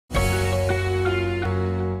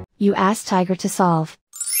You ask Tiger to solve.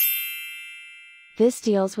 This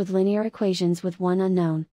deals with linear equations with one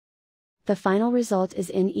unknown. The final result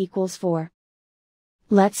is n equals 4.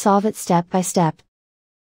 Let's solve it step by step.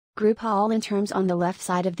 Group all in terms on the left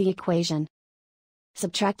side of the equation.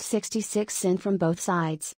 Subtract 66n from both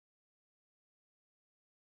sides.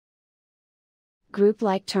 Group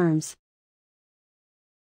like terms.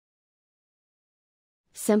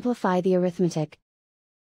 Simplify the arithmetic.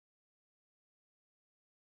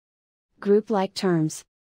 Group like terms.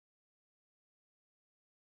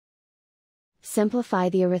 Simplify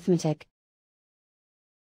the arithmetic.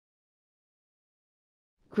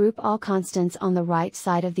 Group all constants on the right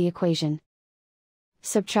side of the equation.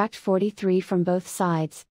 Subtract 43 from both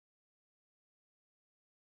sides.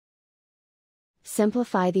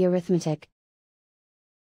 Simplify the arithmetic.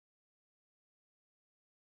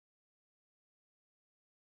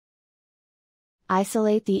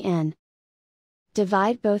 Isolate the n.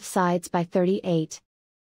 Divide both sides by 38.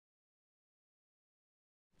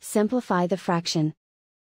 Simplify the fraction.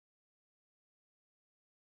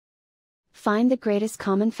 Find the greatest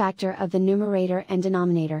common factor of the numerator and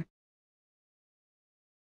denominator.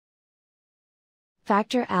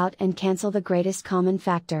 Factor out and cancel the greatest common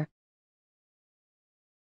factor.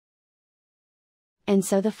 And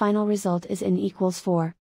so the final result is n equals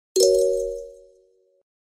 4.